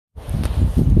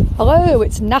Hello,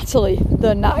 it's Natalie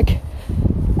the Nag.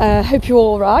 Hope you're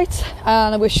all right,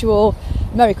 and I wish you all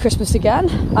Merry Christmas again.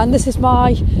 And this is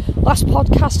my last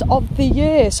podcast of the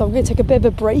year, so I'm going to take a bit of a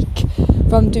break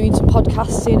from doing some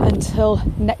podcasting until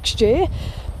next year.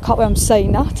 Can't believe I'm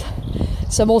saying that.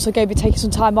 So I'm also going to be taking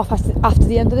some time off after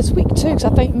the end of this week too, because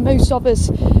I think most of us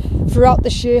throughout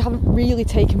this year haven't really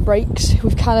taken breaks.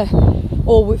 We've kind of,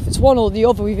 or if it's one or the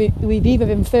other, we've either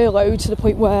been furloughed to the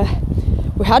point where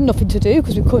we had nothing to do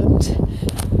because we couldn't,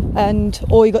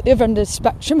 or you got the other end of the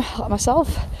spectrum, like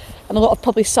myself, and a lot of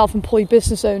probably self-employed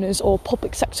business owners or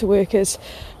public sector workers,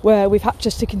 where we've had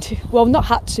just to continue, well, not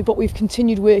had to, but we've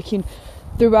continued working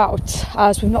throughout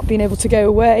as we've not been able to go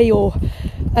away or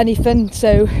anything.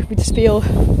 So we just feel,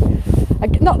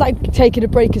 not that taking a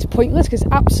break is pointless, because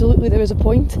absolutely there is a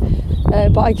point,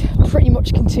 but I pretty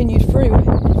much continued through.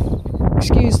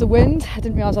 Excuse the wind, I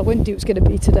didn't realise how windy it was going to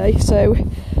be today, so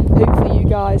hopefully you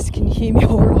guys can hear me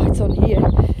all right on here.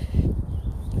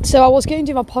 So I was going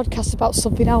to do my podcast about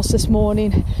something else this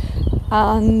morning,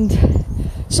 and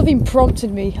something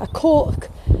prompted me. I caught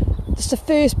just the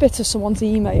first bit of someone's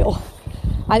email,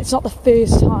 and it's not the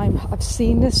first time I've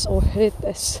seen this or heard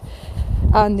this,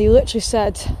 and they literally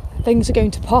said things are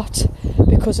going to pot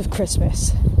because of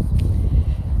Christmas.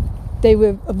 They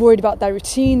were worried about their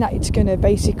routine, that it's going to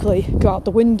basically go out the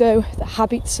window. The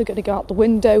habits are going to go out the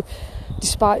window,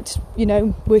 despite,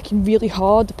 working really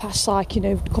hard the past,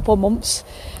 couple of months.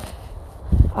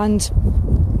 And,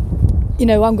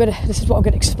 this is what I'm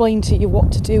going to explain to you,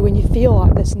 what to do when you feel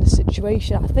like this in a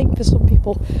situation. I think for some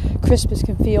people, Christmas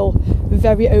can feel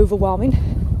very overwhelming.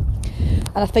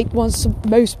 And I think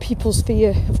most people's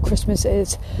fear of Christmas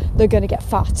is they're going to get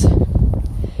fat.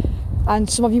 And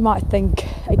some of you might think,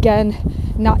 again,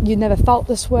 Nat, you never felt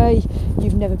this way,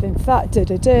 you've never been fat,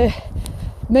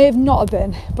 May have not have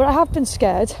been, but I have been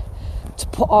scared to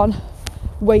put on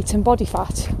weight and body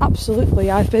fat.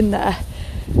 Absolutely, I've been there.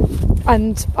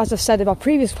 And as I've said in my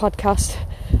previous podcast,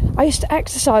 I used to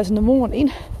exercise in the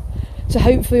morning to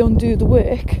hopefully undo the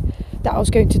work that I was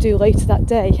going to do later that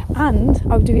day, and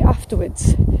I would do it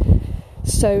afterwards.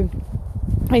 So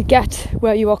I get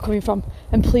where you are coming from,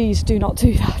 and please do not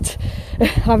do that. I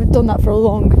haven't done that for a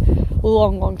long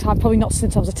time, probably not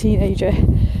since I was a teenager.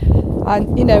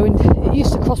 And and it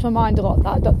used to cross my mind a lot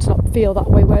that to not feel that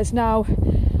way, whereas now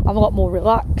I'm a lot more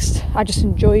relaxed. I just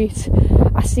enjoy it.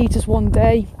 I see it as one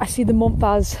day. I see the month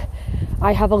as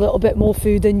I have a little bit more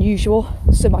food than usual,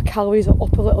 so my calories are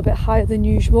up a little bit higher than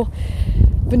usual,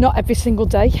 but not every single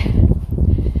day.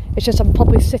 It's just I'm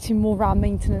probably sitting more around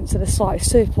maintenance at a slight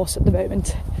surplus at the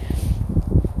moment.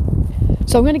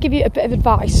 So I'm going to give you a bit of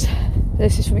advice.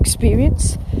 This is from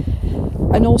experience,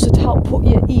 and also to help put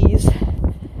you at ease,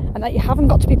 and that you haven't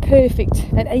got to be perfect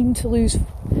and aim to lose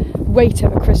weight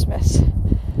over Christmas.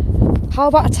 How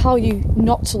about I tell you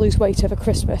not to lose weight over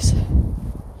Christmas?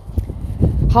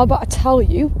 How about I tell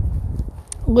you,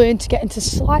 learn to get into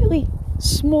slightly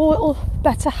small,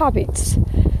 better habits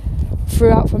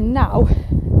throughout from now,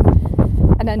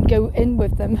 and then go in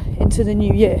with them into the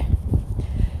new year.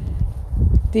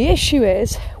 The issue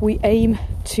is we aim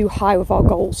too high with our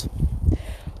goals.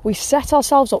 We set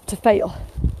ourselves up to fail.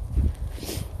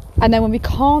 And then when we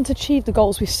can't achieve the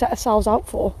goals we set ourselves out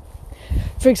for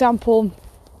example,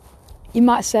 you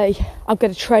might say, I'm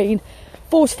going to train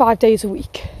 4 to 5 days a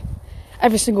week,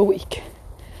 every single week,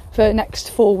 for the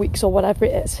next 4 weeks or whatever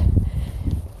it is.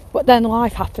 But then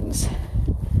life happens.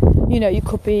 You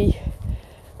could be,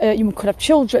 you could have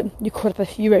children, you could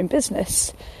have your own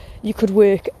business, you could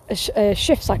work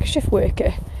shifts like a shift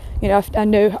worker. I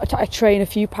know I train a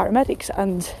few paramedics,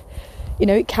 and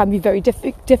it can be very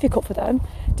difficult for them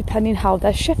depending how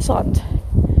their shifts land.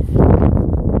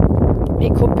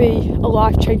 It could be a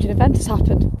life-changing event has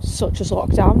happened, such as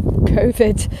lockdown,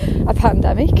 COVID, a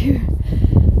pandemic,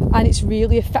 and it's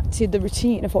really affected the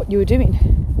routine of what you were doing.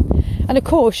 And of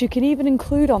course, you can even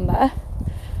include on there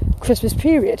Christmas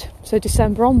period, so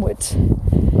December onwards.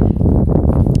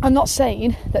 I'm not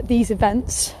saying that these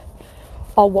events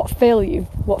are what fail you.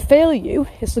 What fail you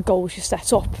is the goals you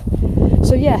set up.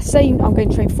 So saying I'm going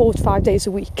to train 4 to 5 days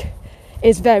a week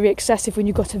is very excessive when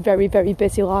you've got a very, very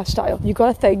busy lifestyle. You've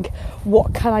got to think,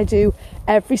 what can I do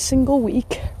every single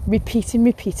week,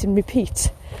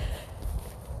 repeat.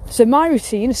 So my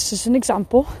routine, this is just an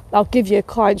example, I'll give you a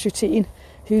client's routine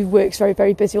who works very,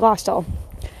 very busy lifestyle.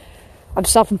 I'm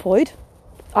self-employed.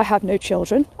 I have no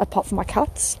children, apart from my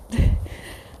cats.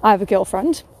 I have a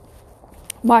girlfriend.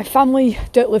 My family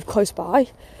don't live close by.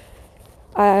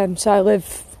 So I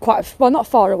live not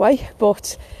far away,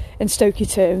 but in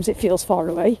Stokey terms, it feels far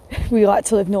away. We like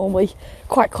to live normally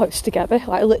quite close together,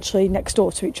 like literally next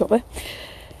door to each other.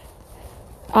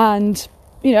 And,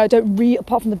 you know, I don't really,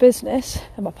 apart from the business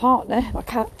and my partner, my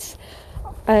cats,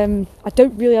 I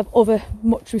don't really have other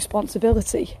much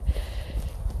responsibility.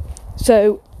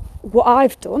 So what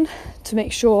I've done to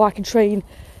make sure I can train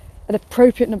an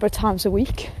appropriate number of times a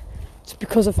week, it's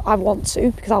because I want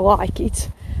to, because I like it,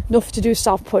 nothing to do with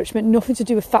self-punishment, nothing to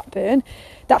do with fat burn.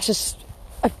 That's just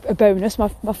a bonus my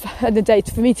in the day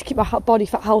for me to keep my body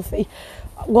fat healthy.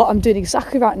 What I'm doing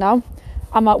exactly right now,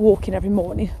 I'm out walking every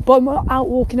morning, but I'm not out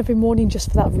walking every morning just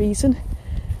for that reason.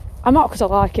 I'm out because I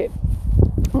like it.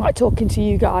 I like talking to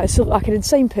you guys. I look like an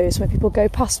insane person when people go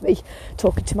past me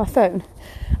talking to my phone.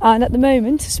 And at the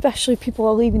moment, especially if people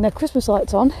are leaving their Christmas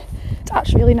lights on, it's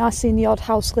actually really nice seeing the odd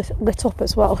house lit up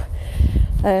as well.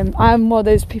 I'm one of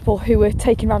those people who were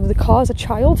taken around in the car as a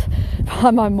child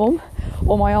by my mum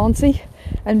or my auntie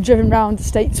and driven around the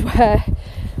states where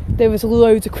there was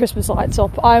loads of Christmas lights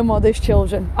up. I am one of those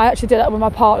children. I actually did that with my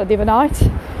partner the other night,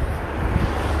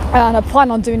 and I plan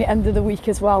on doing it end of the week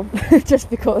as well, just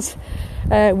because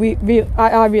I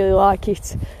really like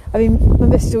it. I mean, my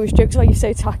missus always jokes, "Oh, you're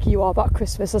so tacky you are about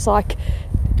Christmas." It's like,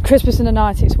 Christmas in the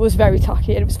 90s was very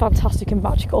tacky and it was fantastic and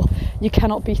magical. You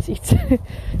cannot beat it.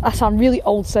 I sound really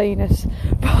old saying this,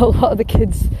 but a lot of the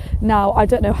kids now, I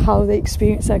don't know how they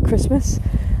experience their Christmas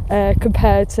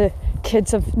compared to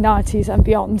kids of 90s and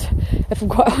beyond, if I'm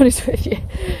quite honest with you.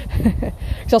 Because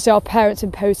obviously our parents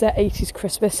imposed their 80s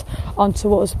Christmas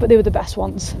onto us, but they were the best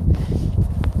ones.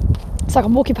 It's like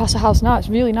I'm walking past the house now, it's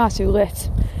really nicely lit.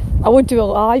 I wouldn't do a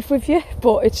live with you,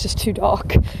 but it's just too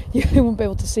dark. You won't be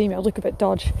able to see me, I'll look a bit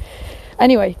dodgy.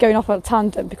 Anyway, going off on a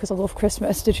tangent because I love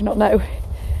Christmas, did you not know?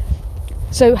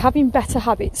 So having better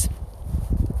habits.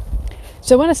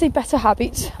 So when I say better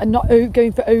habits and not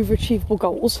going for overachievable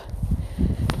goals,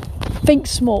 think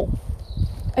small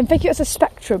and think it as a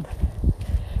spectrum.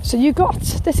 So you got,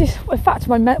 this is, in fact,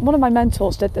 one of my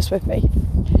mentors did this with me.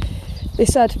 They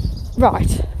said, right,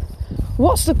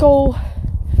 what's the goal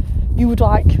you would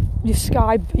like, your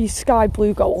sky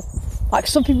blue goal, like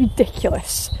something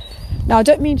ridiculous. Now I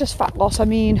don't mean just fat loss, I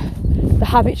mean the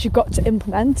habits you've got to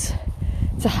implement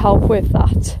to help with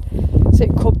that. So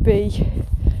it could be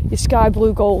your sky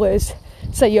blue goal is,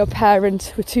 say you're a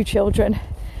parent with 2 children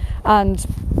and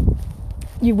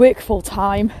you work full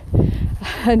time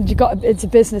and you got into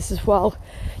business as well.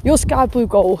 Your sky blue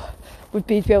goal would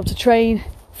be to be able to train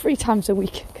 3 times a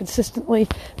week consistently,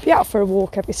 be out for a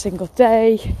walk every single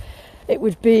day. It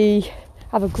would be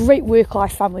have a great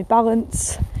work-life family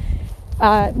balance.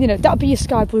 You know, that'd be your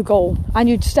sky blue goal, and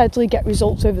you'd steadily get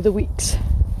results over the weeks.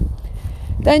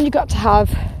 Then you've got to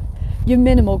have your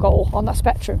minimal goal on that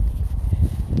spectrum.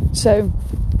 So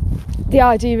the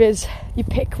idea is you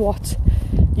pick what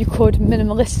you could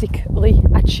minimalistically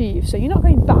achieve. So you're not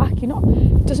going back,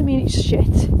 doesn't mean it's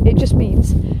shit, it just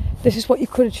means this is what you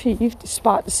could achieve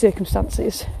despite the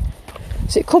circumstances.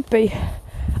 So it could be,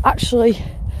 actually,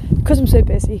 because I'm so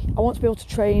busy, I want to be able to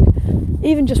train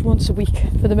even just once a week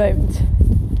for the moment,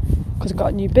 because I've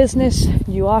got a new business,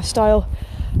 new lifestyle,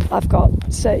 I've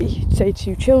got say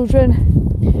 2 children.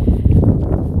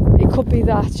 It could be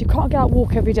that you can't get out and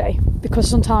walk every day because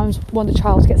sometimes one of the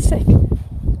child gets sick,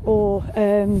 or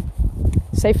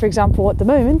say for example at the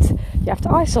moment you have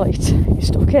to isolate, you're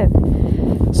stuck in.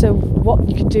 So what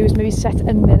you can do is maybe set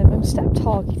a minimum step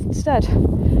target instead.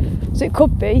 So it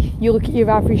could be you look at your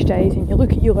average days and you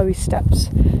look at your lowest steps.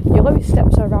 Your lowest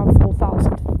steps are around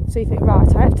 4,000. So you think,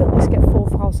 right, I have to at least get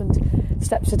 4,000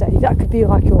 steps a day. That could be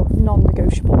like your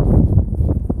non-negotiable.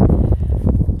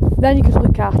 Then you could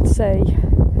look at, say,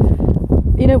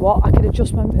 you know what, I could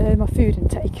adjust my food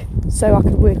intake, so I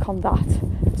could work on that.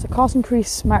 So I can't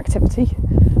increase my activity,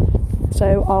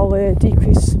 so I'll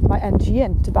decrease my energy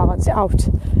in to balance it out.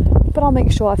 But I'll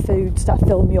make sure I have foods that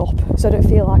fill me up, so I don't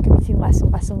feel like I'm eating less and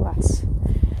less and less.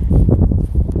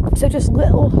 So just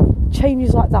little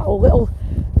changes like that, or little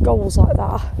goals like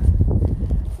that.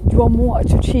 You want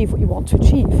to achieve what you want to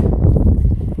achieve.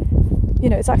 You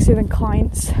know, it's actually when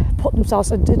clients put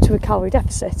themselves into a calorie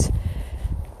deficit,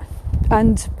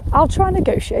 and I'll try and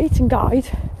negotiate and guide.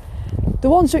 The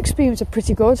ones who experience are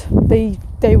pretty good.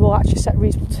 They will actually set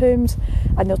reasonable terms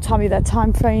and they'll tell me their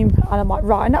time frame, and I'm like,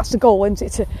 right, and that's the goal, isn't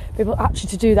it, to be able actually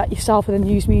to do that yourself and then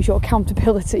use me as your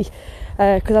accountability,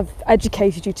 because I've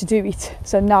educated you to do it.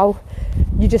 So now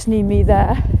you just need me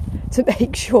there to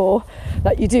make sure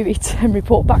that you do it and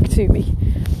report back to me.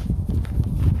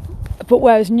 But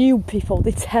whereas new people,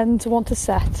 they tend to want to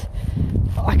set,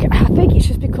 I think it's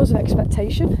just because of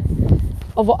expectation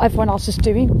of what everyone else is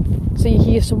doing. So you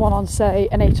hear someone on, say,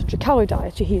 an 800 calorie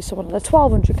diet, you hear someone on a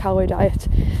 1200 calorie diet,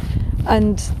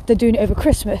 and they're doing it over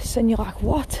Christmas, and you're like,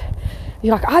 what?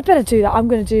 You're like, I better do that. I'm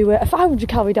going to do a 500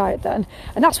 calorie diet then.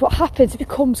 And that's what happens. It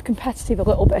becomes competitive a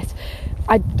little bit.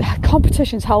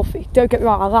 Competition's healthy. Don't get me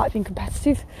wrong, I like being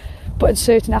competitive. But in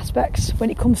certain aspects, when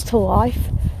it comes to life,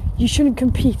 you shouldn't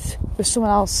compete with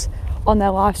someone else on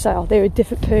their lifestyle. They're a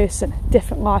different person,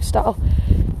 different lifestyle.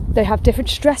 They have different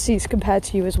stresses compared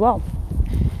to you as well.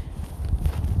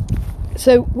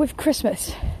 So with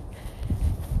Christmas,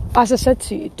 as I said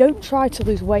to you, don't try to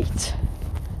lose weight.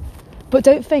 But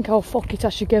don't think, oh fuck it, I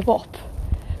should give up.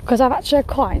 Because I've actually had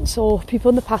clients or people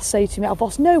in the past say to me, I've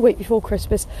lost no weight before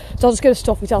Christmas, so I'm just going to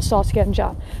stuff it, I'll start again in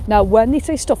Jan. Now when they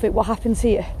say stuff it, what happens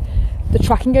here? The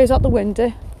tracking goes out the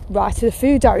window, right to the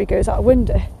food diary goes out the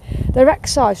window. Their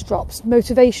exercise drops,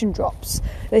 motivation drops,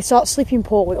 they start sleeping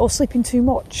poorly or sleeping too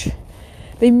much.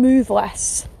 They move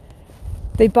less.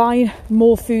 They buy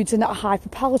more foods that are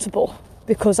hyper-palatable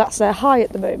because that's their high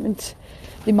at the moment.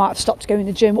 They might have stopped going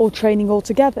to the gym or training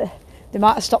altogether. They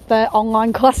might have stopped their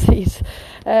online classes.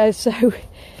 So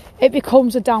it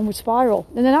becomes a downward spiral.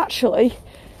 And then actually,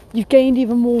 you've gained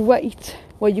even more weight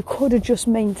where you could have just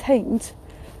maintained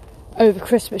over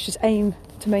Christmas, just aim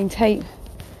to maintain.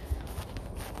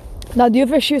 Now, the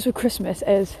other issues with Christmas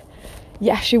is,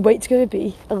 yes, your weight's going to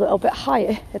be a little bit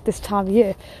higher at this time of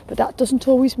year, but that doesn't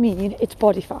always mean it's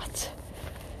body fat.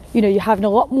 You know, you're having a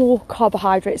lot more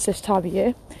carbohydrates this time of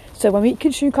year. So when we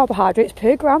consume carbohydrates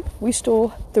per gram, we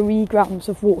store 3 grams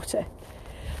of water.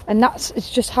 And it's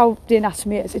just how the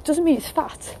anatomy is. It doesn't mean it's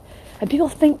fat. And people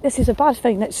think this is a bad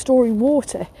thing, that it's storing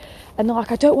water. And they're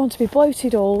like, I don't want to be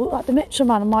bloated or look like the Mitchell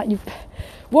man. I'm like,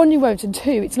 one, you won't, and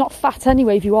two, it's not fat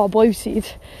anyway if you are bloated.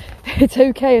 It's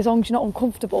okay as long as you're not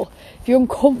uncomfortable. If you're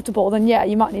uncomfortable, then yeah,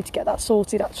 you might need to get that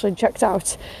sorted actually and checked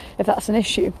out if that's an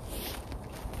issue.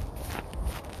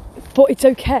 But it's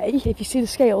okay if you see the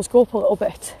scales go up a little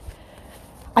bit.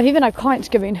 I've even had clients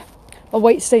giving, my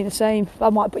weight's staying the same.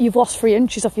 I'm like, but you've lost 3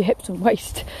 inches off your hips and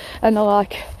waist. And they're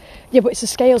like, yeah, but it's the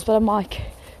scales. But I'm like,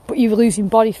 but you're losing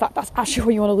body fat. That's actually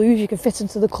what you want to lose. You can fit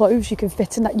into the clothes. You can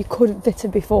fit in that you couldn't fit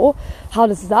in before. How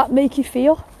does that make you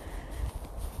feel?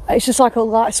 It's just like a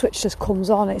light switch just comes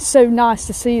on. It's so nice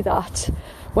to see that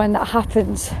when that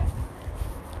happens.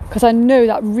 Because I know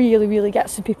that really, really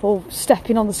gets to people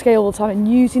stepping on the scale all the time and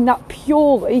using that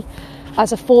purely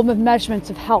as a form of measurement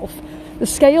of health. The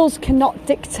scales cannot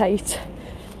dictate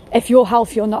if you're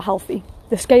healthy or not healthy.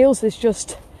 The scales is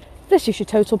just, this is your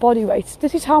total body weight.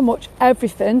 This is how much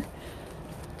everything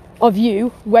of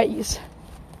you weighs.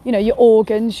 You know, your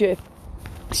organs, your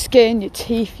skin, your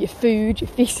teeth, your food, your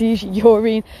feces, your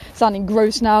urine, sounding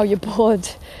gross now, your blood,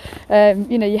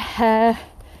 you know, your hair,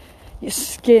 your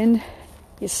skin,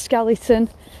 your skeleton.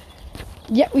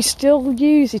 Yet we still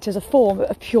use it as a form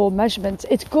of pure measurement.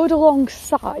 It's good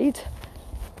alongside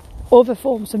other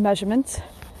forms of measurement.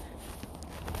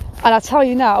 And I tell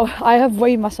you now, I have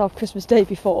weighed myself Christmas Day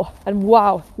before, and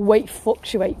wow, weight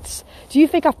fluctuates. Do you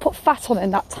think I've put fat on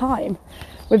in that time?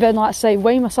 Within, like, say,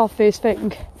 weighing myself first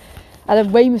thing, and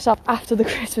then weighing myself after the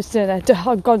Christmas dinner.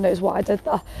 God knows why I did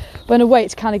that. But in a way,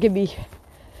 it's kind of give me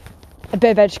a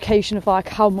bit of education of like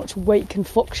how much weight can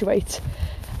fluctuate.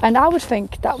 And I would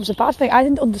think that was a bad thing. I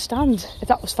didn't understand if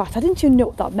that was fat. I didn't even know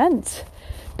what that meant.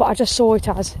 But I just saw it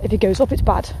as, if it goes up, it's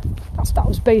bad. That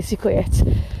was basically it.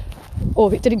 Or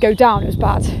if it didn't go down, it was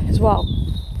bad as well.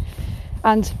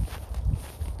 And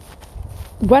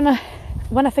when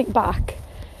I think back,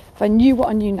 if I knew what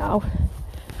I knew now,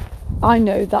 I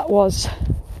know that was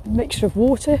a mixture of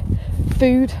water,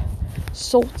 food,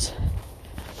 salt.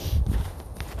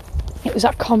 It was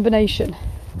that combination.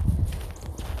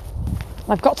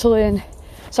 I've got to learn.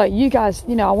 So you guys,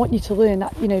 you know, I want you to learn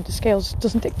that, you know, the scales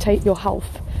doesn't dictate your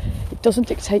health. It doesn't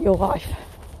dictate your life.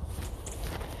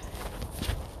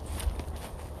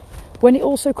 When it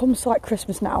also comes to like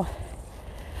Christmas now,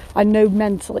 I know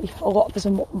mentally a lot of us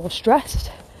are more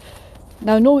stressed.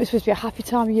 Now, normally it's supposed to be a happy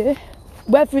time of year.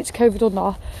 Whether it's COVID or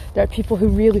not, there are people who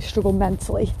really struggle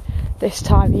mentally this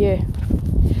time of year.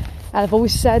 And I've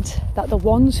always said that the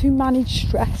ones who manage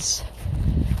stress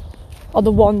are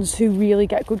the ones who really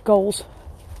get good goals.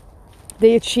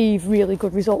 They achieve really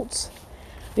good results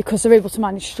because they're able to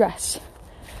manage stress.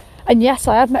 And yes,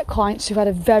 I have met clients who had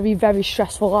a very, very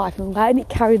stressful life and letting it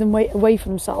carry them away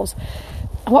from themselves.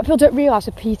 And what people don't realise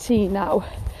with PT now,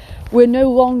 we're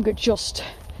no longer just,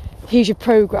 here's your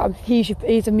programme,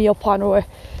 here's a meal plan, or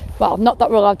well, not that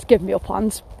we're allowed to give meal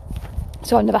plans,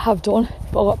 so I never have done,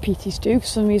 but a lot of PTs do, for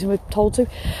some reason we're told to.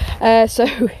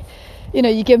 So, you know,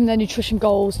 you give them their nutrition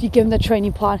goals, you give them their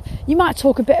training plan, you might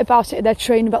talk a bit about it in their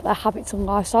training, about their habits and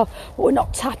lifestyle, but we're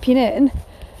not tapping in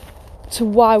to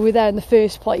why we're there in the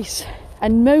first place.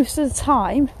 And most of the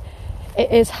time, it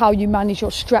is how you manage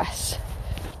your stress.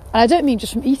 And I don't mean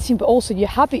just from eating, but also your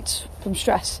habits from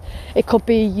stress. It could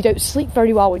be you don't sleep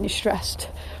very well when you're stressed,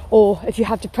 or if you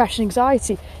have depression,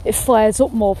 anxiety, it flares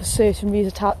up more for certain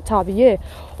reasons time of year,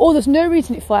 or there's no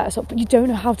reason it flares up, but you don't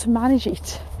know how to manage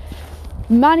it.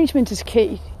 Management is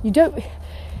key.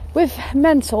 With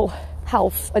mental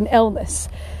health and illness,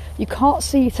 you can't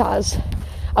see it as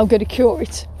I'm going to cure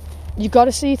it. You've got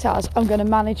to see it as I'm going to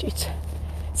manage it.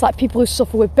 It's like people who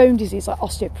suffer with bone disease, like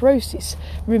osteoporosis,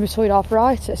 rheumatoid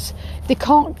arthritis. They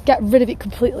can't get rid of it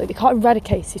completely, they can't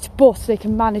eradicate it, but they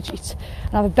can manage it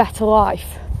and have a better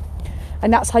life.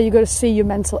 And that's how you've got to see your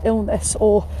mental illness.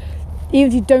 Or even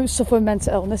if you don't suffer with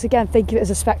mental illness, again, think of it as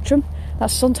a spectrum.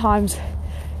 That sometimes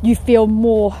you feel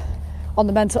more on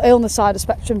the mental illness side of the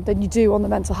spectrum than you do on the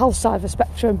mental health side of the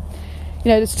spectrum.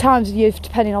 There's times of year,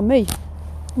 depending on me,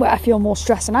 where I feel more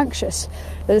stressed and anxious.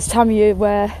 There's time of year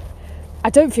where I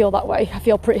don't feel that way. I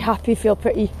feel pretty happy, feel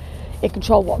pretty in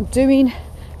control of what I'm doing,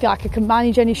 feel like I can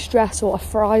manage any stress or I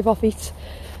thrive off it.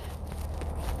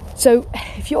 So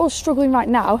if you're struggling right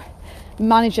now,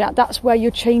 managing that's where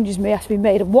your changes may have to be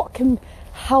made, and what can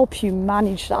help you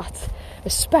manage that,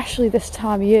 especially this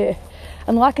time of year.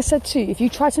 And like I said too, if you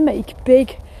try to make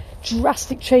big,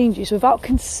 drastic changes without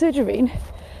considering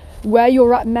where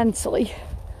you're at mentally,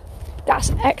 that's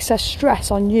excess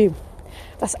stress on you.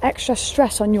 That's extra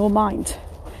stress on your mind.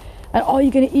 And are you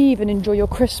going to even enjoy your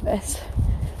Christmas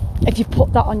if you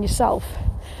put that on yourself?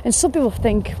 And some people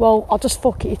think, well, I'll just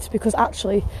fuck it because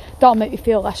actually that'll make me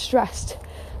feel less stressed.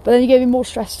 But then you're going to be more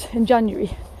stressed in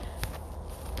January.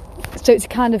 So it's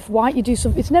kind of, why don't you do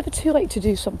something? It's never too late to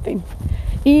do something,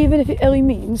 even if it only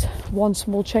means one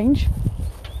small change.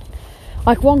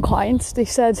 Like one client, they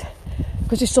said,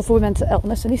 because they suffer with mental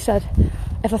illness, and he said,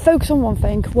 if I focus on one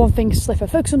thing slips. If I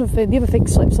focus on another thing, the other thing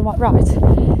slips. I'm like, right.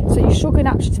 So you're struggling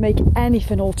actually to make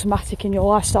anything automatic in your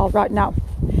lifestyle right now.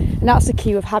 And that's the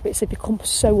key with habits. They become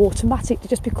so automatic. They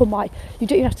just become like, you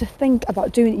don't even have to think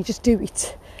about doing it, you just do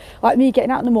it. Like me getting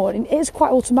out in the morning, it is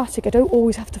quite automatic. I don't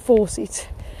always have to force it.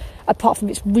 Apart from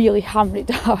it's really hammering it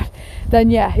down. Then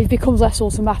yeah, it becomes less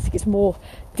automatic. It's more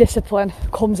discipline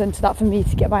comes into that for me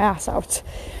to get my ass out.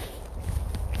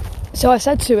 So I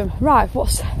said to him, right,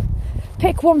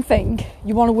 pick one thing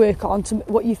you want to work on, to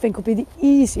what you think will be the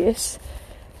easiest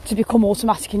to become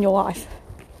automatic in your life.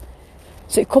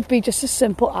 So it could be just as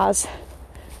simple as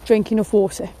drinking enough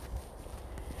water.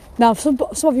 Now, some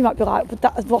of you might be like,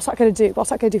 but what's that going to do? What's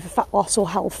that going to do for fat loss or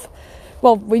health?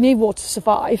 Well, we need water to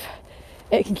survive.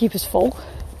 It can keep us full.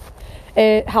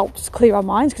 It helps clear our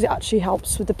minds because it actually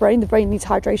helps with the brain. The brain needs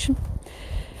hydration.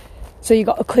 So you've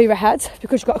got a clearer head.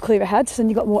 Because you've got a clearer head, then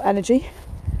you've got more energy.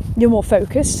 You're more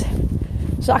focused.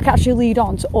 So that can actually lead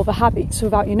on to other habits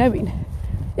without you knowing.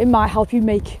 It might help you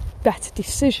make better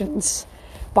decisions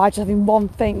by just having one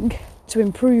thing to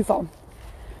improve on.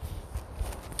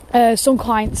 Some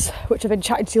clients, which I've been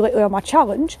chatting to lately on my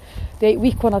challenge, the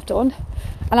 8-week one I've done,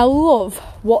 and I love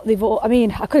what they've all, I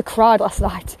could have cried last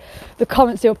night, the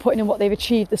comments they were putting in what they've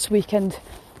achieved this weekend,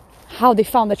 how they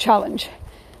found the challenge.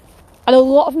 And a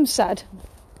lot of them said,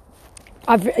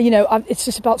 it's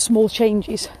just about small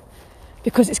changes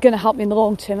because it's going to help me in the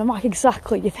long term. I'm like,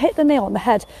 exactly, you've hit the nail on the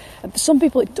head. And for some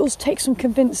people, it does take some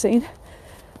convincing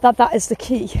that is the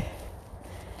key.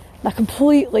 And I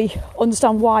completely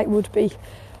understand why it would be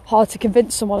hard to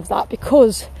convince someone of that,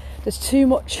 because there's too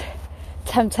much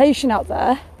temptation out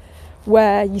there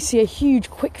where you see a huge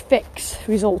quick fix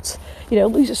result,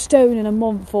 lose a stone in a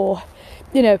month, or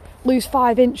lose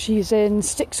 5 inches in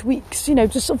 6 weeks,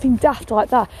 just something daft like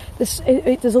that. There's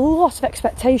a lot of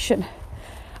expectation,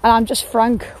 and I'm just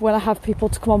frank when I have people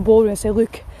to come on board and say,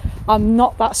 look, I'm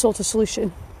not that sort of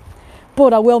solution,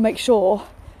 but I will make sure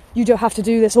you don't have to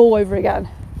do this all over again.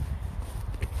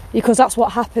 Because that's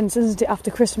what happens, isn't it,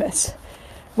 after Christmas,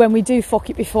 when we do fuck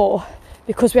it before,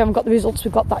 because we haven't got the results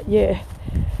we've got that year.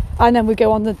 And then we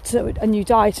go on to a new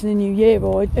diet in the new year,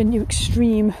 or a new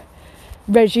extreme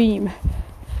regime,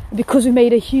 because we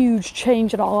made a huge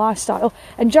change in our lifestyle.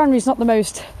 And January is not the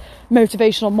most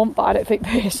motivational month, I don't think,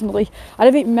 personally. I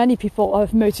don't think many people are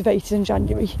motivated in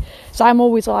January. So I'm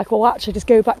always like, well, actually, just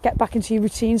get back into your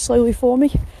routine slowly for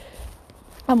me.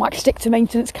 And like stick to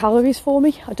maintenance calories for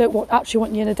me. I don't actually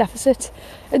want you in a deficit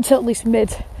until at least mid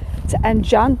to end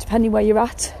Jan, depending where you're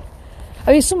at.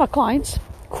 Some of my clients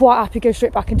quite happy to go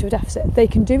straight back into a deficit. They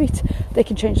can do it, they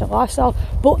can change their lifestyle,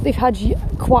 but they've had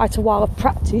quite a while of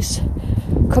practice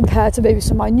compared to maybe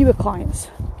some of my newer clients.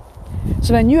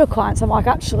 So my newer clients, I'm like,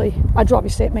 actually, I'd rather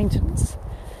stay at maintenance.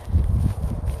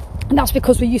 And that's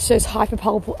because we're used to those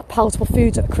hyper-palatable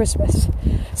foods at Christmas.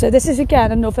 So this is,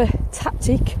 again, another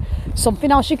tactic,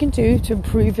 something else you can do to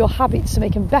improve your habits, to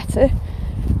make them better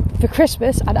for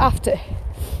Christmas and after.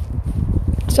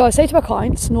 So I say to my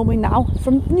clients, normally now,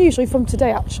 usually from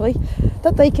today actually,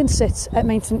 that they can sit at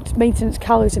maintenance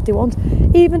calories if they want,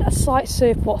 even a slight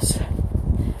surplus,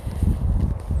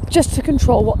 just to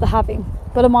control what they're having.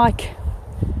 But I'm like,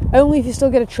 only if you're still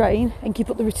going to train and keep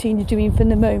up the routine you're doing for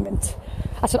the moment.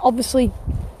 I said, obviously,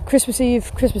 Christmas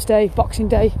Eve, Christmas Day, Boxing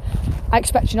Day, I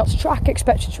expect you not to track, I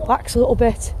expect you to relax a little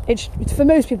bit. For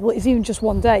most people, it's even just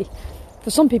one day. For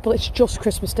some people, it's just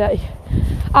Christmas Day.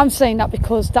 I'm saying that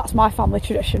because that's my family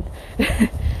tradition.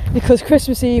 Because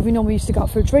Christmas Eve, we normally used to go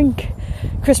out for a drink.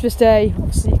 Christmas Day,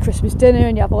 obviously Christmas dinner,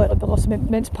 and you have a little bit of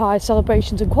mince pie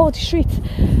celebrations in Quality Street.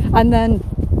 And then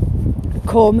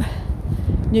come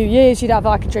New Year's, you'd have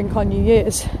like a drink on New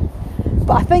Year's.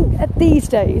 But I think at these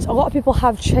days, a lot of people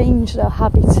have changed their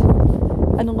habits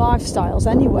and lifestyles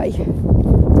anyway.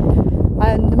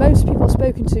 And the most people I've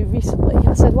spoken to recently,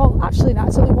 I said, well, actually, no,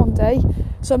 it's only one day,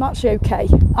 so I'm actually okay.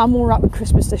 I'm all right with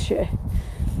Christmas this year.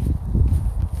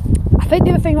 I think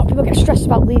the other thing a lot of people get stressed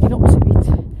about leading up to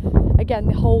it, again,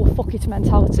 the whole fuck it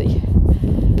mentality.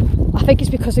 I think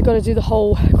it's because they've got to do the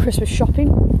whole Christmas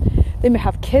shopping. They may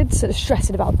have kids that are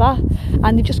stressing about that,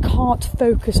 and they just can't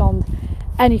focus on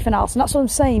anything else. And that's what I'm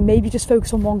saying, maybe just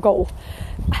focus on one goal.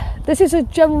 This is a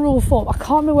general rule of thumb. I can't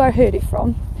remember where I heard it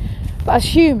from. But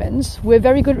as humans, we're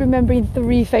very good at remembering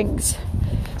 3 things.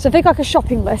 So think like a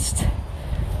shopping list.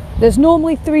 There's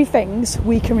normally 3 things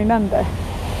we can remember.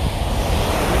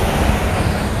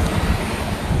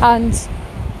 And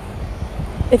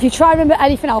if you try and remember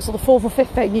anything else, or the 4th or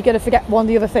 5th thing, you're going to forget one of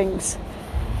the other things.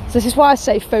 So this is why I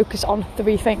say focus on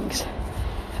 3 things.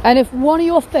 And if one of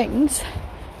your things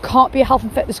can't be a health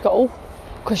and fitness goal,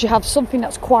 because you have something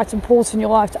that's quite important in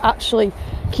your life to actually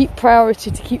keep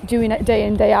priority, to keep doing it day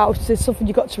in, day out, there's something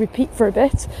you've got to repeat for a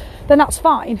bit, then that's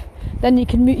fine. Then you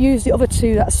can use the other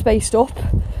 2 that's spaced up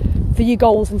for your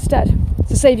goals instead.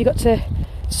 So say if you've got to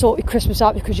sort your Christmas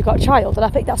out because you've got a child, and I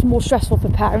think that's more stressful for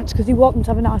parents because they want them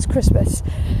to have a nice Christmas.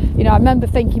 You know, I remember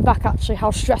thinking back actually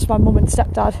how stressed my mum and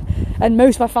stepdad and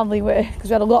most of my family were, because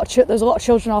we had there's a lot of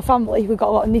children in our family. We've got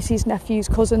a lot of nieces, nephews,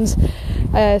 cousins,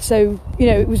 so you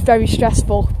know, it was very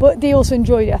stressful, but they also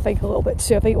enjoyed it, I think, a little bit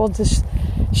too. I think it wasn't as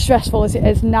stressful as it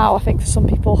is now, I think, for some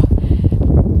people,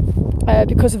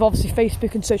 because of obviously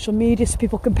Facebook and social media, so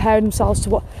people comparing themselves to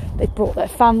what they brought their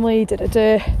family,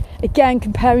 again,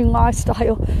 comparing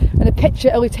lifestyle, and a picture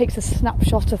only takes a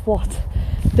snapshot of what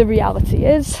the reality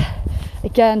is.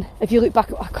 Again, if you look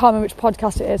back, I can't remember which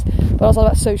podcast it is, but I was all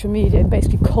about social media and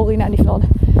basically culling anything on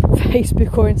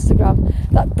Facebook or Instagram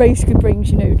that basically brings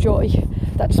you no joy,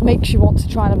 that just makes you want to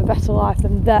try and have a better life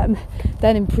than them,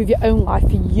 then improve your own life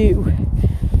for you.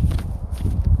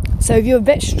 So if you're a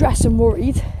bit stressed and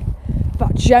worried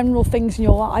about general things in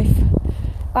your life,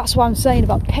 that's what I'm saying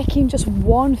about picking just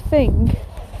one thing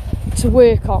to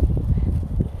work on,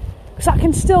 because that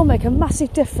can still make a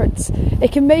massive difference.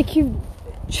 It can make you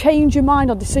change your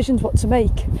mind on decisions what to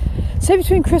make. Say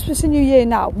between Christmas and New Year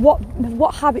now,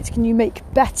 what habits can you make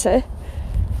better?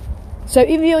 So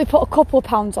even if you only put a couple of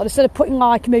pounds on, instead of putting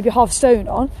like maybe half a stone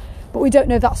on, but we don't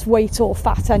know if that's weight or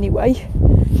fat anyway,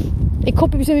 it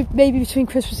could be maybe between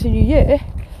Christmas and New Year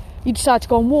you decide to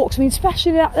go on walks. I mean,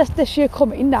 especially this year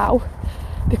coming now,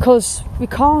 because we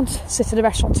can't sit in a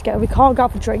restaurant together, we can't go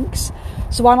out for drinks,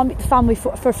 so why not meet the family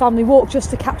for a family walk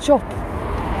just to catch up?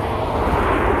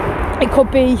 It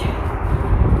could be,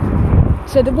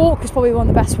 so the walk is probably one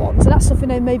of the best ones, and that's something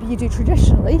that maybe you do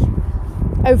traditionally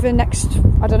over the next,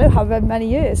 I don't know, however many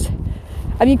years.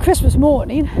 I mean, Christmas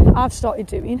morning I've started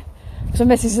doing, because my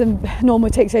missus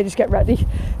normally takes ages to get ready,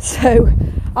 so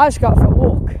I just go out for a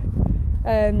walk.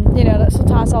 You know,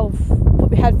 sometimes I'll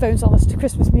put my headphones on, listen to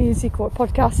Christmas music or a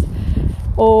podcast,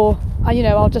 or you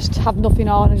know, I'll just have nothing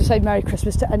on and just say Merry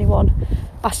Christmas to anyone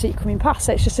I see coming past.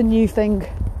 It's just a new thing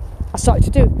I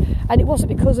started to do, and it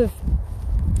wasn't because of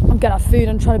I'm going to have food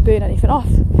and trying to burn anything off.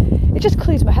 It just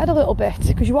clears my head a little bit,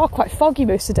 because you are quite foggy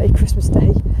most of the day, Christmas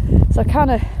Day, so I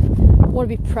kind of want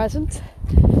to be present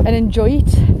and enjoy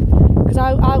it, because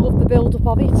I love the build up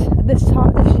of it. And this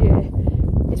year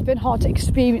it's been hard to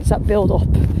experience that build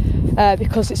up,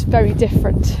 because it's very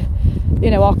different,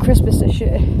 you know, our Christmas this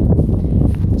year.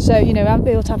 So, you know, I haven't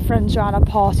been able to have friends around at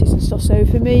parties and stuff, so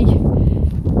for me,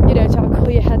 you know, to have a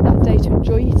clear head that day to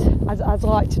enjoy it, I'd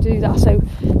like to do that. So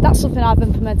that's something I've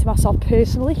implemented myself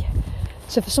personally.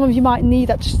 So for some of you might need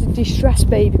that just to de-stress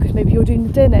maybe, because maybe you're doing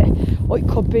the dinner, or it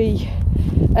could be,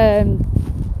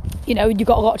 you know, you've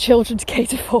got a lot of children to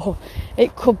cater for.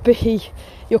 It could be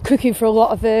you're cooking for a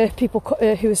lot of people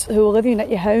who are living at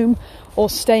your home or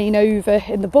staying over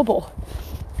in the bubble.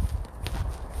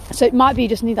 So it might be you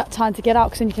just need that time to get out,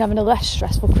 because then you can have a less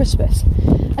stressful Christmas.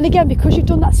 And again, because you've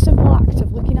done that simple act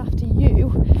of looking after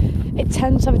you, it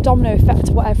tends to have a domino effect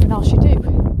to what everything else you do.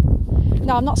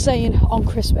 Now, I'm not saying on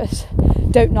Christmas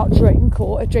don't not drink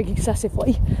or drink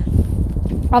excessively.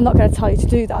 I'm not going to tell you to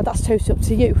do that. That's totally up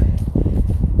to you.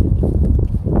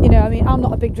 You know, I mean, I'm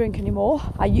not a big drinker anymore.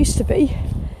 I used to be.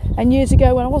 And years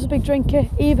ago, when I was a big drinker,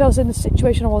 even if I was in the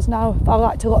situation I was now, if I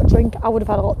liked a lot of drink, I would have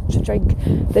had a lot to drink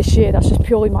this year. That's just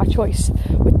purely my choice.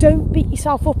 But don't beat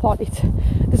yourself up on it.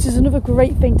 This is another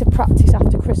great thing to practice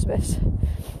after Christmas.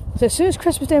 So as soon as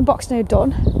Christmas Day and Boxing Day are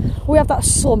done, we have that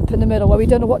slump in the middle where we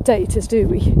don't know what day it is, do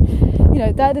we? You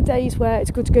know, they're the days where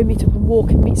it's good to go meet up and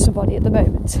walk and meet somebody at the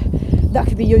moment. That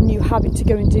could be your new habit, to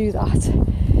go and do that.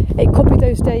 It could be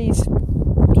those days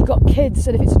you've got kids,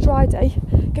 and if it's a dry day,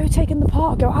 go take in the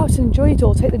park, go out and enjoy it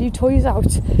all, take the new toys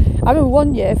out. I remember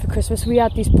one year for Christmas we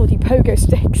had these bloody pogo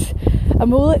sticks,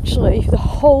 and we were literally, the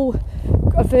whole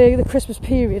of the Christmas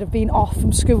period of being off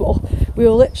from school, we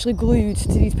were literally glued to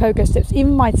these pogo sticks.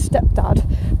 Even my stepdad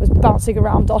was bouncing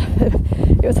around on them.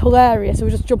 It was hilarious. We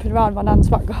were just jumping around my nan's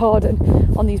back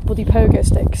garden on these bloody pogo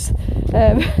sticks.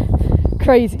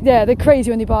 Crazy, yeah, they're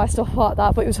crazy when they buy stuff like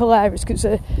that, but it was hilarious because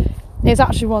it's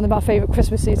actually one of my favourite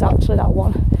Christmases, actually, that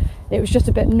one. It was just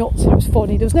a bit nuts and it was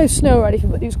funny. There was no snow or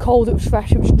anything, but it was cold, it was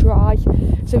fresh, it was dry,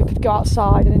 so we could go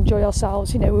outside and enjoy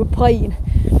ourselves. You know, we were playing.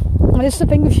 And it's the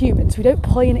thing with humans, we don't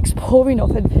play and explore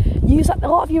enough, and use that. A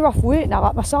lot of you are off work now,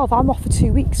 like myself. I'm off for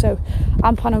 2 weeks, so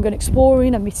I'm planning on going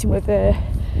exploring. I'm meeting with a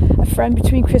friend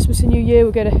between Christmas and New Year.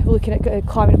 We're looking at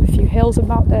climbing up a few hills, and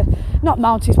not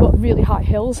mountains, but really high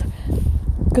hills,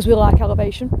 because we like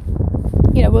elevation.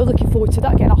 You know, we're looking forward to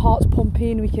that, getting our hearts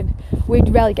pumping. We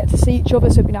rarely get to see each other,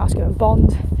 so it'd be nice to go and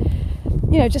bond.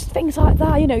 You know, just things like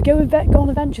that. You know, go on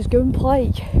adventures, go and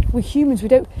play. We're humans,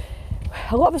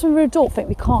 a lot of us when we're adult think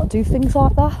we can't do things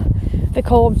like that. They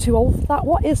call I'm too old for that.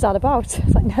 What is that about?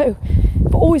 It's like, no.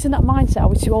 But always in that mindset, are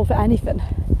we too old for anything?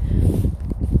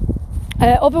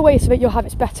 Other ways to make your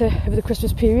habits better over the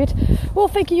Christmas period. Well,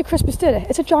 think of your Christmas dinner.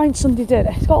 It's a giant Sunday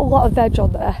dinner. It's got a lot of veg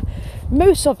on there.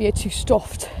 Most of you are too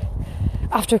stuffed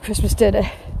after a Christmas dinner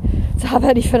to have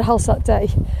anything else that day,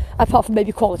 apart from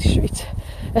maybe Quality Street.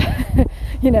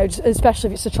 You know, especially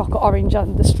if it's the chocolate orange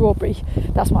and the strawberry.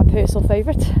 That's my personal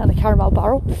favourite, and the caramel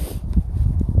barrel.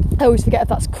 I always forget if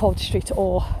that's Quality Street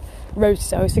or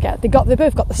Rose's. I always forget. They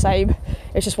both got the same.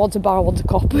 It's just one's a barrel, one's a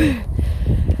cup.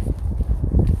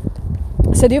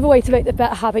 So the other way to make the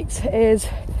better habits is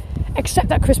accept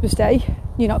that Christmas Day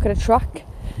you're not going to track,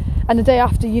 and the day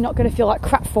after you're not going to feel like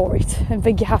crap for it and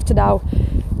think you have to now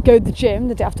go to the gym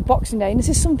the day after Boxing Day. And this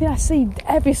is something I see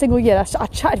every single year. I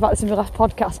chatted about this in the last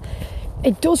podcast.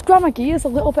 It does grind my gears a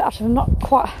little bit, actually.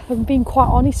 I'm being quite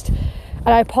honest, and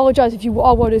I apologise if you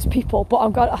are one of those people, but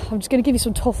I'm just going to give you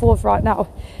some tough love right now.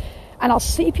 And I'll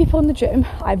see people in the gym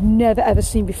I've never ever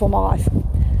seen before in my life.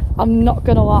 I'm not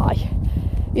going to lie.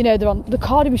 You know, the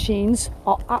cardio machines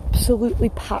are absolutely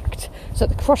packed. So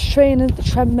the cross trainer, the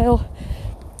treadmill,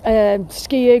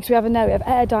 ski ergs we have in there, we have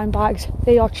Airdyne bags,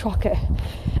 they are chocker.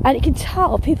 And you can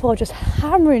tell people are just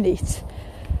hammering it.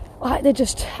 Like they're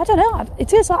just, I don't know,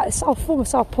 it is like a form of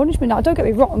self-punishment. Now, don't get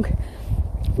me wrong,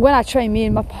 when I train, me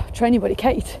and my training buddy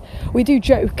Kate, we do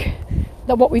joke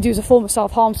that what we do is a form of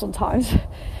self-harm sometimes.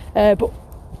 But,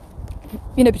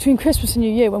 you know, between Christmas and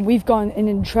New Year, when we've gone in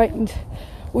and trained,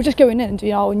 we're just going in and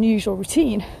doing our unusual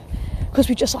routine because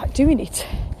we just like doing it.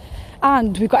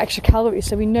 And we've got extra calories,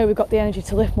 so we know we've got the energy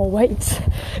to lift more weights.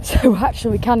 So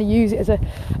actually we kind of use it as a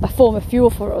form of fuel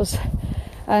for us,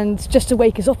 and just to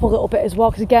wake us up a little bit as well,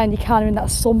 because again, you're kind of in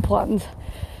that sunland.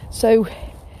 So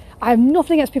I have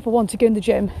nothing against people wanting to go in the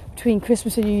gym between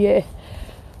Christmas and New Year,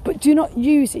 but do not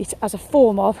use it as a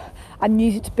form of, and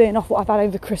use it to burn off what I've had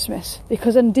over Christmas,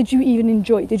 because then did you even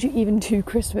enjoy it? Did you even do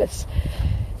Christmas?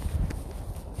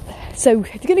 So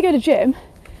if you're going to go to the gym,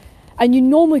 and you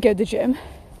normally go to the gym,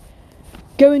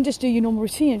 go and just do your normal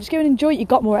routine. Just go and enjoy it. You've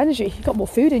got more energy. You've got more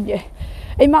food in you.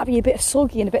 It might be a bit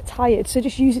sluggy and a bit tired, so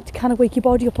just use it to kind of wake your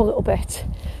body up a little bit.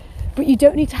 But you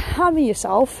don't need to hammer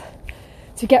yourself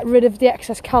to get rid of the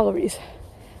excess calories,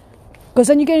 because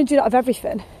then you're going to do that with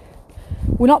everything.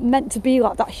 We're not meant to be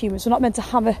like that, humans. We're not meant to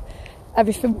hammer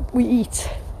everything we eat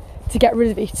to get rid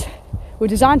of it. We're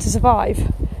designed to survive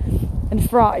and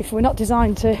thrive. We're not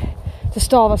designed to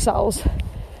starve ourselves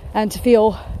and to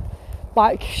feel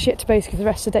like shit basically for the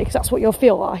rest of the day, because that's what you'll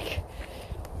feel like.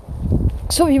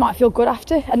 Some of you might feel good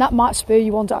after, and that might spur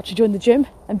you on to actually join the gym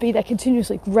and be there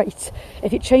continuously. Great.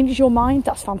 If it changes your mind,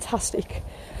 that's fantastic.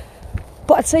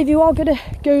 But I'd say if you are going to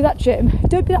go to that gym,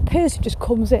 don't be that person who just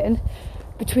comes in,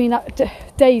 between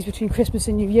days between Christmas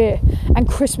and New Year, and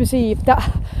Christmas Eve,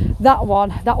 that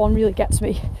one really gets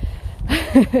me.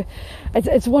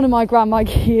 It's one of my grandma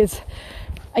gears.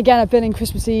 Again, I've been in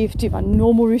Christmas Eve, do my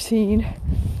normal routine,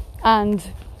 and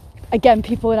again,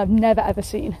 people that I've never ever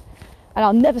seen, and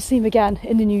I'll never see them again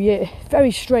in the New Year. Very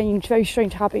strange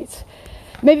habits.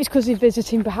 Maybe it's because they're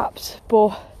visiting, perhaps,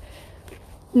 but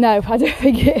no, I don't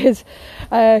think it is,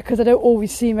 because I don't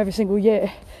always see them every single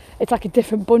year. It's like a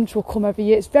different bunch will come every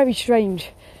year. It's very strange.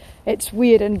 It's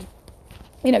weird, and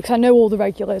because I know all the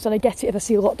regulars, and I get it if I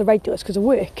see a lot of the regulars because of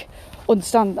work.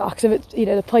 Understand that, because it's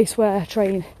the place where I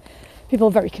train, people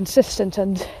are very consistent,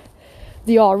 and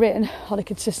they are in on a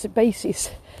consistent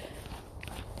basis.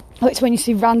 It's when you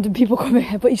see random people come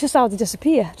in, but you just how they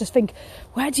disappear. Just think,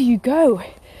 where do you go?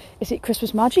 Is it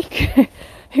Christmas magic?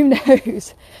 Who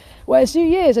knows? Whereas New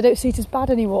Year's, I don't see it as bad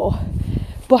anymore.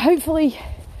 But hopefully,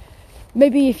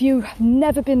 maybe if you've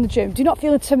never been to the gym, do not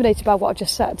feel intimidated by what I've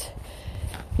just said.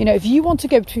 If you want to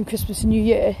go between Christmas and New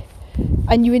Year,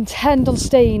 and you intend on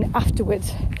staying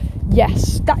afterwards,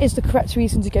 yes, that is the correct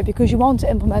reason to go, because you want to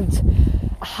implement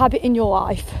a habit in your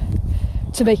life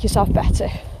to make yourself better.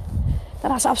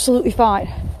 And that's absolutely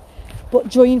fine. But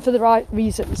join for the right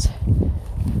reasons.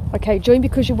 Okay, join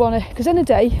because you want to, because in a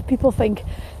day, people think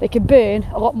they can burn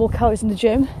a lot more calories in the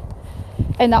gym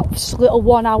in that little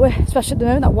 1 hour, especially at the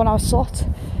moment, that 1 hour slot,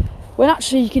 when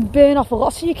actually you can burn off a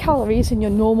lot of your calories in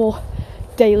your normal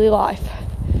daily life.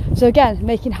 So again,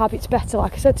 making habits better,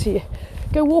 like I said to you,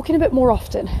 go walking a bit more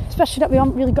often, especially that we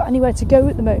haven't really got anywhere to go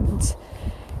at the moment,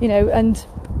 and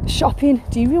shopping.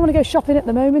 Do you really want to go shopping at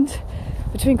the moment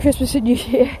between Christmas and New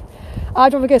Year?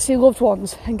 I'd rather go see loved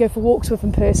ones and go for walks with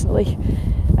them personally,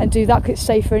 and do that because it's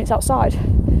safer and it's outside.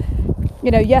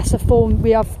 Yes,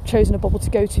 we have chosen a bubble to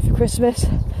go to for Christmas,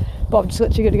 but I'm just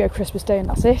literally going to go Christmas Day and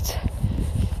that's it.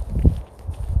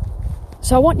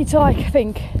 So I want you to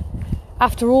think,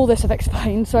 after all this I've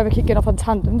explained, so I keep getting off on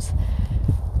tangents,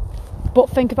 but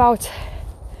think about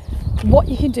what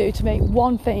you can do to make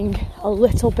one thing a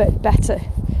little bit better.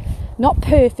 Not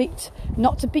perfect,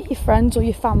 not to beat your friends or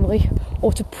your family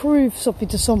or to prove something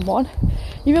to someone.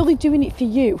 You're really doing it for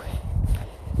you.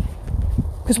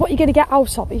 Because what you're going to get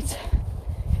out of it,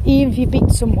 even if you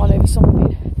beat someone over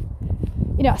something.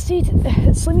 I see it at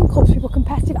slimming clubs, people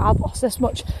competitive. I've lost this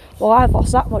much. Well, I've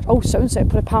lost that much. Oh, so-and-so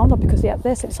put a pound on because they had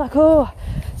this. It's like,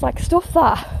 it's like stuff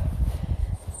that.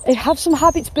 Have some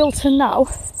habits built in now,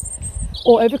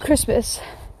 or over Christmas,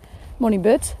 morning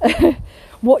birds,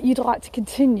 what you'd like to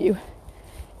continue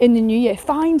in the new year.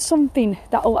 Find something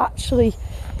that will actually,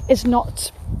 it's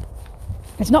not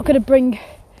going to bring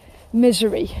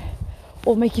misery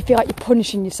or make you feel like you're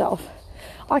punishing yourself.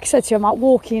 Like I said to you, I'm out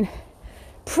walking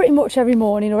pretty much every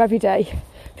morning or every day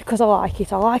because I like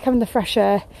it. I like having the fresh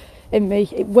air in me.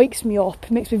 It wakes me up,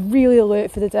 it makes me really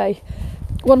alert for the day.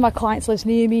 One of my clients lives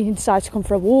near me and decided to come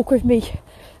for a walk with me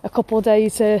about a couple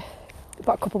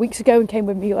of weeks ago, and came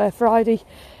with me Friday,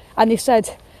 and they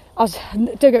said,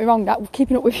 don't get me wrong, that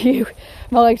keeping up with you,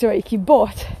 my legs are aching,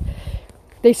 but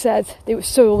they said they were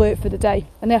so alert for the day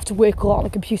and they have to work a lot on the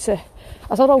computer.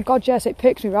 I said, oh God, yes, it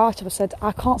picks me right up. I said,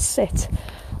 I can't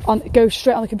go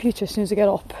straight on the computer as soon as I get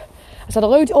up. I said, I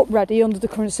load it up ready under the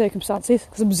current circumstances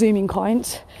because I'm Zooming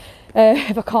clients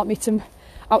if I can't meet them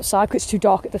outside because it's too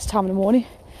dark at this time in the morning.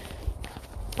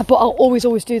 But I'll always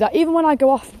do that. Even when I go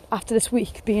off after this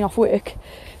week being off work,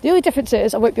 the only difference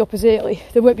is I won't be up as early.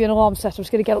 There won't be an alarm set. I'm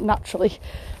just going to get up naturally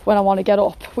when I want to get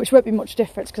up, which won't be much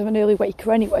difference because I'm an early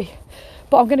waker anyway.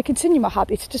 But I'm going to continue my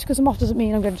habit. Just because I'm off doesn't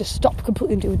mean I'm going to just stop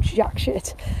completely and do jack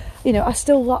shit. I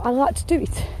like to do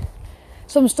it.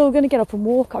 So I'm still going to get up and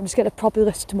walk. I'm just going to probably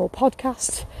listen to more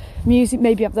podcasts, music,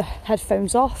 maybe have the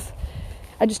headphones off,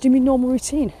 and just do my normal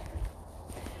routine.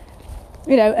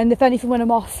 And if anything, when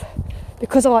I'm off,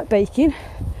 because I like baking,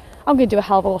 I'm going to do a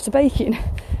hell of a lot of baking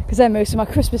because they're most of my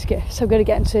Christmas gifts. So I'm going to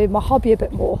get into my hobby a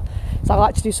bit more. So I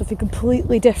like to do something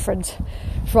completely different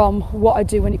from what I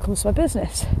do when it comes to my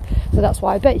business. So that's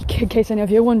why I bake. In case any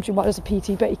of you are wondering, why does a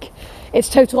PT bake? It's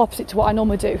total opposite to what I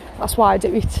normally do. That's why I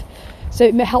do it. So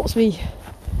it helps me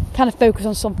kind of focus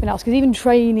on something else, because even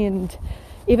training and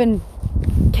even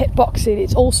kickboxing,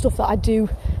 it's all stuff that I do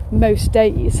most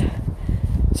days.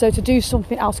 So to do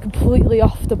something else completely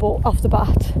off the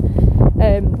bat,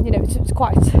 it's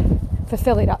quite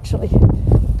fulfilling actually.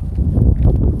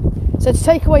 So to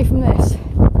take away from this,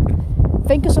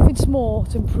 think of something small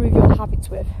to improve your habits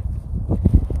with.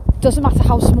 Doesn't matter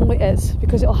how small it is,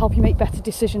 because it'll help you make better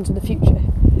decisions in the future.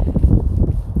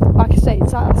 Like I say,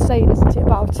 it's like that saying, isn't it,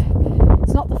 about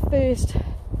it's not the first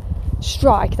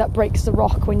strike that breaks the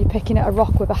rock when you're picking at a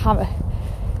rock with a hammer.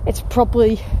 it's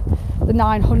probably the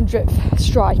 900th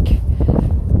strike.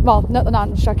 Well, not the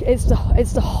 900th strike, it's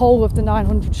the whole of the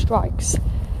 900 strikes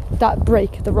that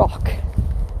break the rock.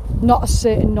 Not a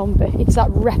certain number, it's that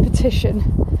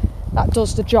repetition that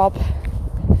does the job.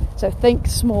 So think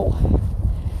small.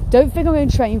 Don't think I'm going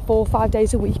to train 4 or 5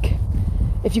 days a week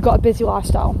if you've got a busy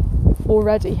lifestyle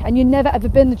already and you've never ever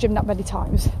been to the gym that many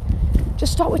times.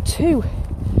 Just start with 2,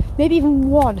 maybe even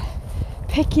 1.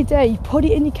 Pick your day, put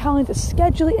it in your calendar,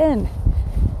 schedule it in.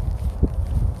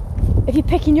 If you're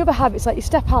picking your other habits, like your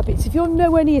step habits, if you're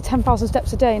nowhere near 10,000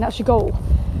 steps a day and that's your goal,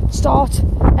 start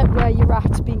at where you're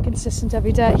at, being consistent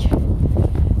every day.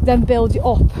 Then build it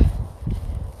up.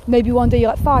 Maybe one day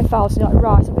you're like 5,000, you're like,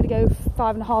 right, I'm going to go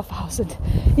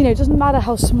 5,500. You know, it doesn't matter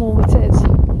how small it is,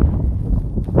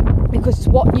 because it's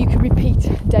what you can repeat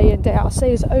day in, day out. I say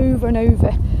this over and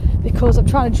over because I'm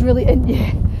trying to drill it in you,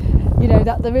 you know,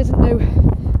 that there isn't no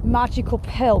magical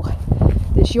pill.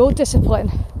 It's your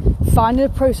discipline, finding a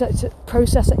process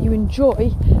that you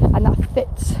enjoy and that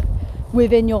fits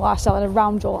within your lifestyle and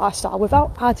around your lifestyle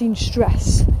without adding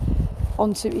stress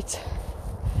onto it.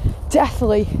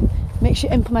 Definitely make sure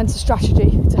you implement a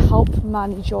strategy to help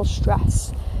manage your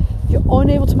stress. If you're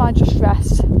unable to manage your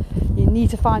stress, you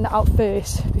need to find that out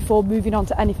first before moving on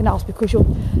to anything else, because you're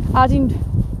adding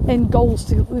in goals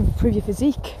to improve your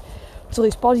physique, to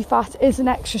lose body fat is an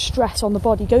extra stress on the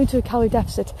body. Going to a calorie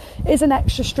deficit is an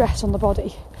extra stress on the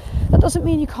body. That doesn't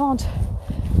mean you can't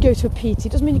go to a PT,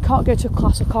 it doesn't mean you can't go to a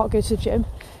class or can't go to the gym,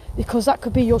 because that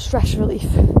could be your stress relief.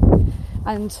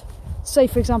 And say,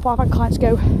 for example, I've had clients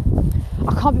go,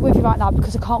 I can't be with you right now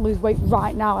because I can't lose weight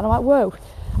right now. And I'm like, whoa.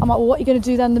 I'm like, well, what are you going to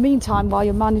do then in the meantime while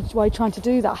you're trying to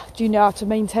do that? Do you know how to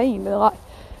maintain? And they're like,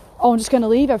 oh, I'm just going to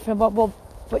leave everything. Well,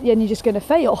 but then you're just going to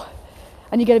fail.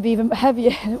 And you're going to be even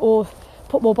heavier or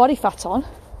put more body fat on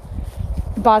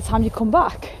by the time you come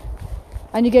back.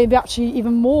 And you're going to be actually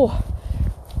even more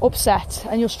upset,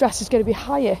 and your stress is going to be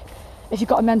higher. If you've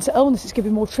got a mental illness, it's going to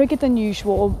be more triggered than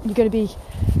usual, or you're going to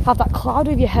have that cloud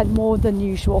over your head more than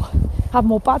usual, have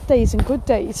more bad days and good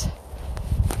days.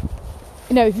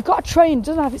 You know, if you've got a train, it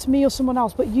doesn't matter if it's me or someone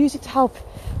else, but use it to help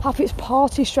it's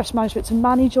part of your stress management, to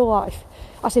manage your life.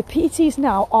 I say PTs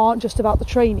now aren't just about the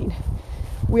training.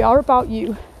 We are about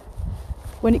you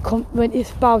when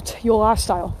it's about your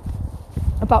lifestyle,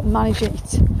 about managing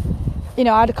it. You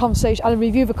know, I had a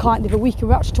review of a client the other week, and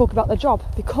we actually talked about their job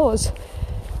because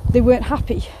they weren't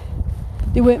happy,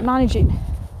 they weren't managing,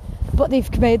 but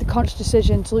they've made the conscious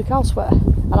decision to look elsewhere,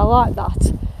 and I like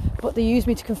that. But they used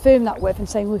me to confirm that with and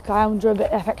saying, look, I am under a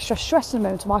bit of extra stress in the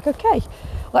moment. I'm like, okay,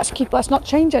 let's not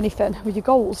change anything with your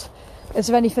goals. Is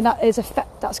there anything that is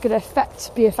that's going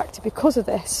to be affected because of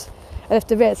this? And if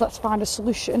there is, let's find a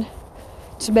solution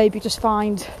to maybe just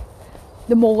find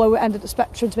the more lower end of the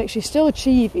spectrum to make sure you're still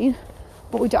achieving,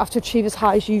 but we don't have to achieve as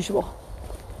high as usual.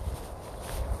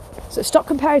 So stop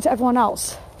comparing to everyone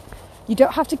else. You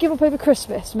don't have to give up over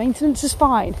Christmas. Maintenance is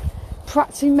fine.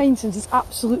 Practicing maintenance is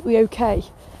absolutely okay.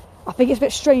 I think it's a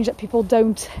bit strange that people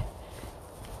don't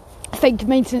think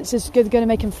maintenance is going to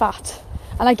make them fat.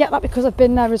 And I get that because I've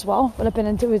been there as well, when I've been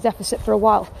into a deficit for a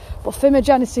while. But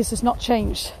thermogenesis has not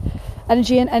changed.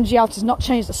 Energy in, energy out has not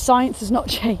changed. The science has not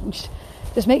changed.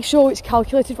 Just make sure it's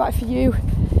calculated right for you.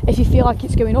 If you feel like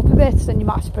it's going up a bit, then you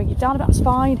might have to bring it down a bit, that's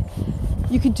fine.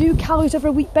 You can do calories over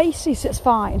a week basis, it's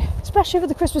fine. Especially over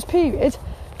the Christmas period,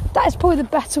 that is probably the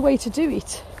better way to do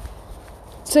it.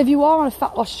 So if you are on a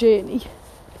fat loss journey,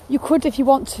 you could, if you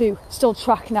want to, still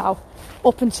track now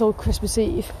up until Christmas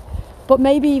Eve, but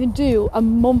maybe even do a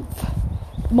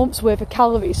month's worth of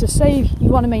calories. So say you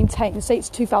want to maintain, say it's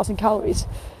 2,000 calories,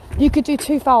 you could do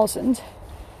 2,000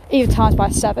 either times by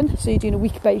 7, so you're doing a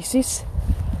week basis,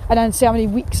 and then see how many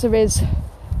weeks there is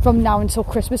from now until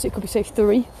Christmas. It could be, say,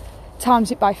 3,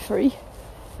 times it by 3,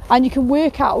 and you can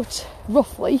work out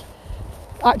roughly,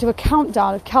 do a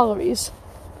countdown of calories,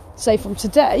 say from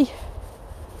today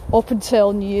up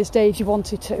until New Year's Day if you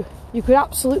wanted to. You could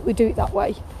absolutely do it that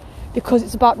way, because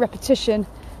it's about repetition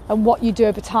and what you do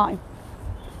over time,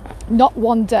 not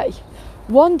one day.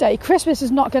 One day, Christmas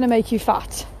is not going to make you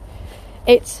fat.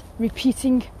 It's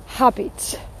repeating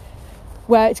habits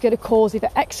where it's going to cause either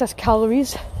excess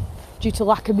calories due to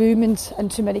lack of movement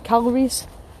and too many calories,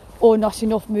 or not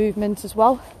enough movement as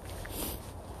well,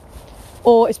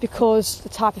 or it's because the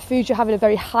type of food you're having are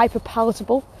very hyper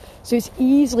palatable, so it's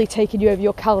easily taking you over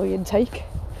your calorie intake.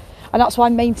 And that's why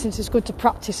maintenance is good to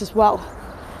practice as well,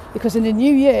 because in the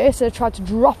new year, instead of trying to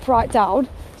drop right down,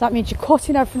 that means you're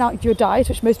cutting everything out of your diet,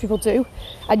 which most people do,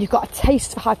 and you've got a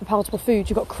taste for hyper palatable food,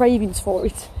 you've got cravings for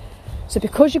it. So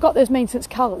because you've got those maintenance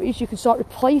calories, you can start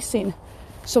replacing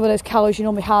some of those calories you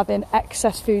normally have in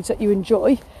excess foods that you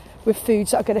enjoy with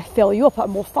foods that are going to fill you up, that are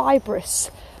more fibrous,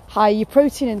 higher your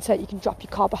protein intake. You can drop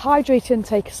your carbohydrate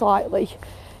intake slightly,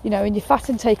 and your fat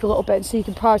intake a little bit, so you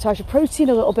can prioritise your protein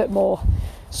a little bit more,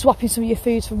 swapping some of your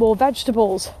foods for more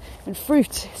vegetables and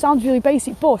fruit. It sounds really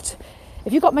basic, but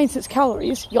if you've got maintenance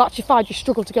calories, you'll actually find you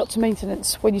struggle to get up to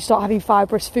maintenance when you start having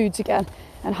fibrous foods again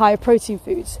and higher protein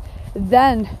foods.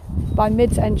 Then by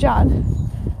mid to end Jan,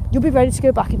 you'll be ready to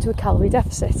go back into a calorie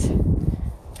deficit,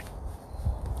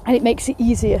 and it makes it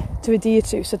easier to adhere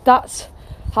to. So that's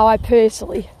how I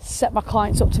personally set my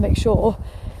clients up to make sure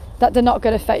that they're not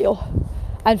going to fail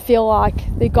and feel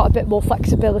like they've got a bit more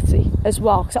flexibility as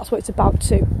well, because that's what it's about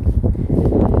too.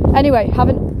 Anyway, have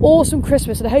an awesome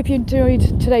Christmas, and I hope you enjoyed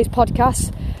today's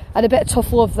podcast and a bit of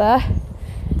tough love there.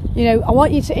 I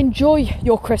want you to enjoy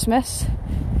your Christmas,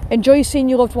 enjoy seeing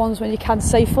your loved ones when you can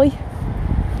safely,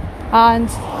 and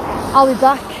I'll be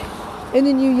back in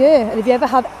the new year. And if you ever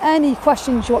have any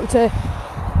questions you want me to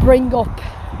bring up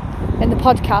in the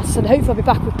podcast, and hopefully I'll be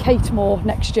back with Kate more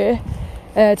next year,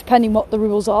 depending what the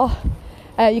rules are,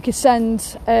 you can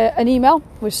send an email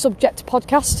with subject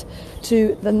podcast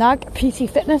to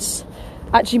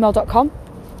thenagptfitness@gmail.com,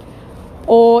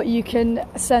 or you can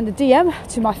send a DM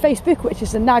to my Facebook, which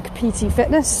is the Nag PT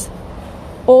Fitness,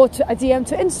 or to a DM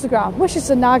to Instagram, which is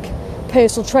the Nag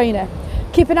Personal Trainer.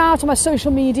 Keep an eye out on my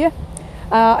social media.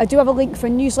 I do have a link for a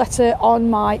newsletter on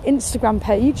my Instagram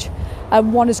page,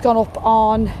 and one has gone up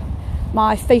on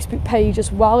my Facebook page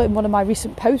as well in one of my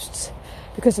recent posts,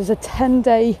 because there's a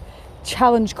 10-day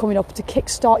challenge coming up to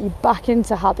kickstart you back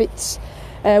into habits,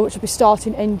 which will be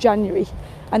starting in January,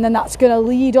 and then that's going to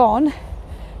lead on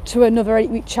to another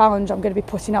 8-week challenge I'm going to be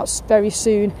putting out very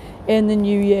soon in the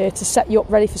new year to set you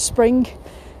up ready for spring.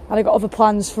 And I've got other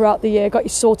plans throughout the year, got you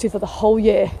sorted for the whole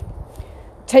year.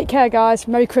 Take care, guys.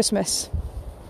 Merry Christmas.